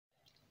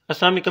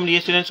अस्सलाम वालेकुम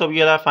dear students, hope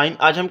you are fine.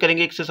 आज हम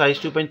करेंगे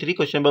exercise 2.3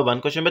 question number 1।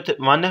 Question number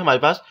 1 है हमारे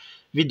पास,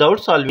 without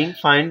solving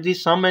find the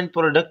some and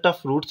product of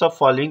roots of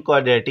following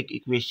quadratic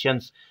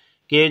equations.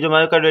 के जो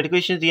हमारे क्वाड्रेटिक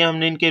इक्वेशंस दिए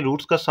हमने इनके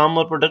रूट्स का सम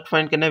और प्रोडक्ट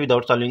फाइंड करना है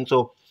without solving.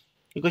 So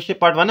question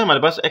part 1 है हमारे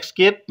पास, x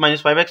square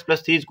minus 5x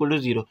plus 3 equal to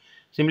 0।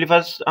 Simply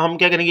first हम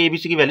क्या करेंगे,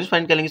 एबीसी की वैल्यूज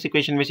फाइंड करेंगे इस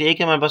इक्वेशन में से। एक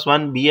है हमारे पास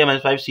 1, बी है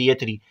माइनस 5, सी है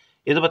 3,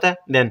 ये तो पता है।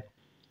 देन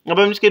अब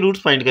हम इसके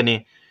रूट्स फाइंड करने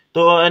हैं,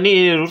 तो यानी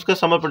रूट्स का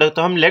सम और प्रोडक्ट।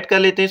 तो हम लेट कर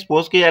लेते हैं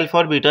सपोज के अल्फा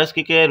और बीटा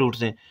इसके क्या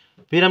रूट्स हैं।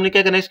 फिर हमने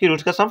क्या करना है, इसके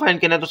रूट्स का सम फाइंड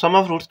करना है। तो सम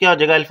ऑफ रूट्स क्या हो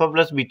जाएगा, alpha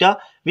plus beta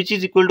which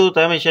is equal to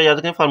होता है हमेशा याद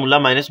रखें फार्मूला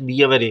माइनस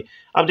बी अवर ए।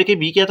 अब देखिए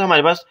बी क्या था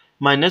हमारे पास,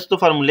 माइनस तो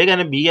फार्मूले का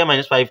ना बी है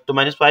माइनस 5, तो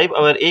माइनस 5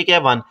 अवर ए क्या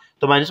है 1,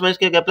 तो माइनस माइनस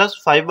क्या गया plus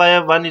 5 bye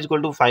 1 is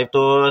equal to 5।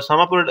 तो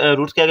सम ऑफ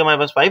रूट्स क्या है हमारे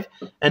पास 5,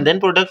 एंड देन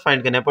प्रोडक्ट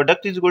फाइंड करना है।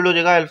 प्रोडक्ट इज इक्वल टू हो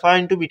जाएगा alpha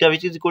into beta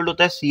which is equal to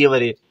होता है सी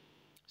अवर ए।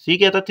 सी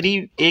क्या था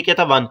 3, ए क्या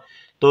था 1,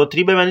 तो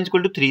 3 बाय 1 इज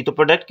इक्वल टू 3, तो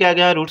प्रोडक्ट क्या आ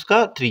गया रूट्स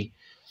का 3।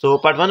 सो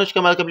पार्ट 1 उसका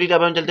हमारा कंप्लीट।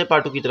 अब हम चलते हैं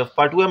पार्ट 2 की तरफ।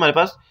 पार्ट 2 है हमारे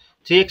पास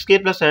 3x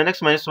square plus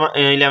 7x minus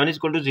 11 is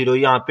equal to 0।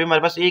 यहाँ पे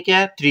हमारे पास ए क्या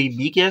है 3,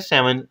 बी क्या है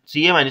 7,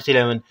 सी है माइनस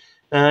 11।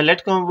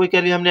 लेट को वो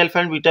क्या लिया हमने अल्फा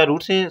एंड बीटा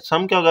रूट्स हैं।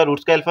 सम क्या होगा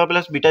रूट्स का alpha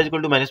plus beta is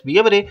equal to minus be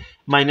our A,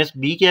 minus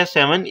B क्या है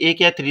 7, ए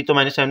क्या है 3, तो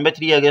माइनस 7 बाई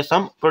 3 आ गया।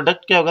 सम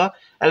प्रोडक्ट क्या होगा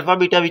alpha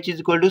beta which is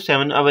equal to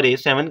 7 अवर ए,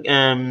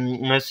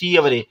 7 सी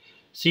अवर ए,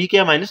 सी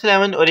क्या माइनस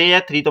 11 और ए है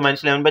 3, तो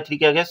माइनस 11 बाई 3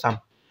 क्या आ गया सम।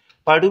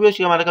 पार्ट 2 भी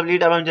उसका हमारा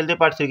कंप्लीट। अब हम चलते हैं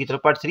पार्ट 3 की तरफ।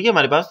 पार्ट 3 है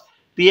हमारे पास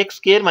P x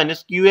square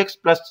minus Q x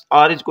plus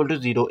are is equal to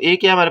 0। ए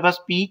क्या हमारे पास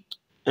पी,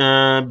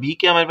 बी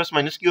क्या हमारे पास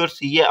माइनस क्यू और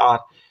सी है आर।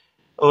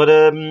 और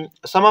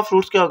सम ऑफ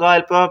रूट्स क्या होगा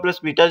alpha plus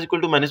beta is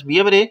equal to minus B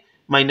over A,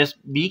 minus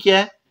B क्या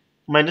है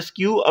माइनस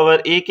क्यू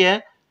ओवर ए क्या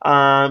है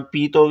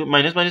पी, तो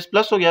माइनस माइनस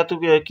प्लस हो गया तो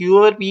क्यू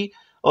ओवर पी।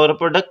 और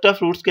प्रोडक्ट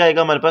ऑफ रूट्स क्या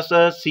आएगा हमारे पास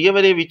सी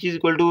over A which is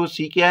equal to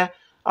सी क्या है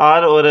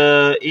आर और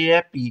ए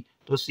है पी,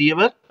 तो सी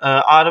over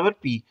are over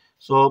P.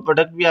 So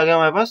product भी आ गया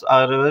हमारे पास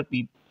आर ओवर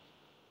पी।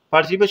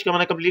 पार्ट 3 पे इसका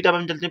हमारा कंप्लीट। अब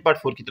हम चलते हैं पार्ट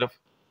 4 की तरफ।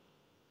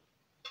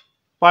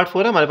 पार्ट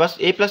 4 है हमारे पास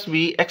ए plus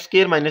B x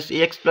square minus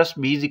A x plus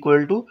B is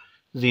equal to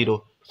 0।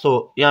 सो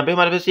यहाँ पे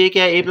हमारे पास ये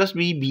क्या है ए प्लस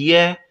बी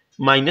है,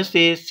 माइनस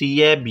ए सी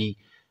है बी।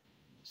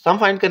 सम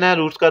फाइंड करना है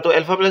रूट्स का, तो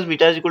alpha plus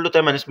beta is equal to होता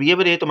है माइनस बी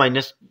ओवर ए, तो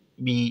माइनस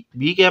बी,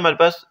 बी क्या है हमारे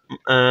पास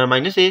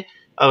माइनस ए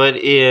और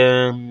ए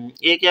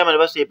क्या है हमारे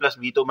पास ए प्लस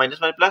बी, तो माइनस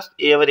माइनस प्लस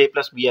ए ओवर ए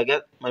प्लस बी आ गया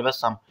हमारे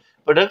पास सम।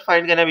 प्रोडक्ट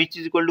फाइंड करना है which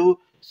is equal to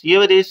C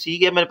over ए, सी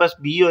क्या है हमारे पास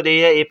बी और ए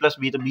है ए प्लस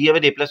बी, तो बी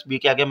ओवर ए प्लस बी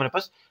क्या आ गया हमारे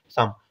पास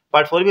सम।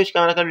 पार्ट 4 भी इसका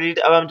हमारा कंप्लीट।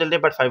 अब हम चलते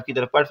हैं पार्ट 5 की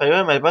तरफ। पार्ट 5 है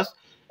हमारे पास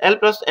L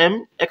plus M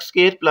x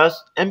square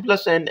plus M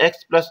plus N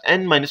x plus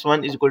N minus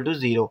 1 is equal to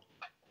 0।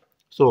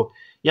 सो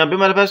यहाँ पे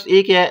हमारे पास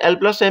ए क्या है एल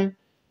प्लस एम,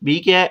 बी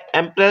क्या है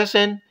एम प्लस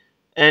एन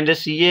एंड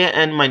सी है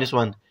N minus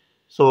 1।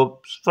 So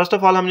first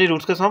of all हमने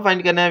रूट्स का सम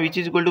फाइंड करना है which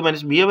is equal to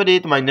minus B over ए,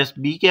 तो माइनस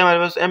बी क्या है हमारे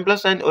पास एम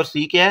प्लस एन और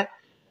सी क्या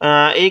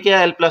है ए क्या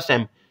है एल प्लस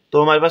एम,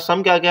 तो हमारे पास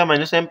सम क्या आ गया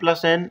माइनस एम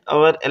प्लस एन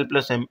और एल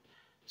प्लस एम।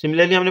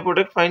 सिमिलरली हमने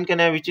प्रोडक्ट फाइंड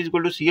करना है which is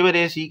equal to C over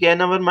ए, सी क्या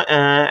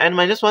है एन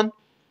माइनस 1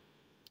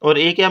 और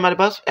ए क्या है हमारे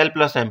पास एल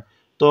प्लस एम,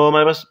 तो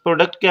हमारे पास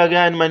प्रोडक्ट क्या आ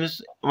गया N minus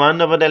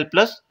 1 over L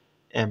plus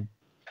M.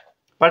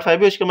 Part 5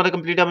 भी उसका हमारा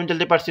कंप्लीट। हम चलते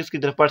हैं पार्ट 6 की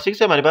तरफ। पार्ट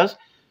 6 है हमारे पास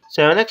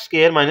 7x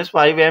square minus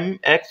 5m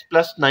x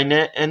plus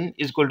 9n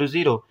is equal to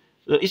 0।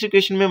 तो इस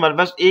इक्वेशन में हमारे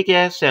पास a क्या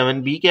है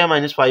 7, b क्या है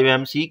माइनस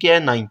 5m, c क्या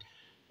है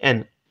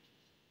 9n।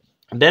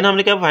 देन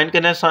हमने क्या फाइंड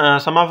करना है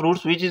सम of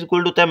roots which is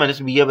equal to होता है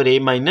माइनस बी ओवर ए,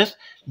 माइनस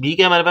बी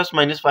क्या हमारे पास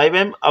माइनस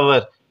 5m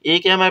ओवर ए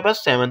क्या है हमारे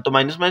पास 7, तो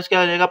माइनस माइनस क्या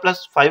हो जाएगा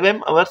प्लस 5m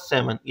ओवर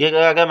 7, ये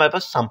क्या आ गया हमारे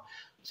पास सम।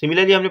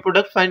 सिमिलरली हमने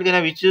प्रोडक्ट फाइंड करना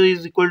है which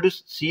is equal to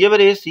C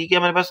over ए, सी क्या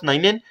हमारे पास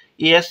 9n,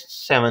 ए एस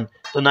 7,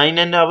 तो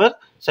 9n ओवर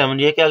 7,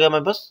 ये क्या आ गया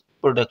हमारे पास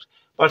प्रोडक्ट।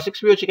 पार्ट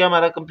 6 भी हो चुका है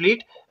हमारा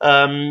कंप्लीट।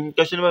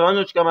 क्वेश्चन नंबर 1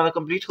 हो चुका है हमारा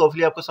कंप्लीट।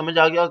 होपफुली आपको समझ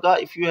आ गया होगा।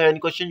 If you have any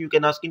question you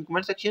can ask in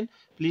comment section.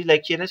 Please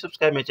like share and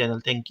subscribe my channel.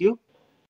 Thank you.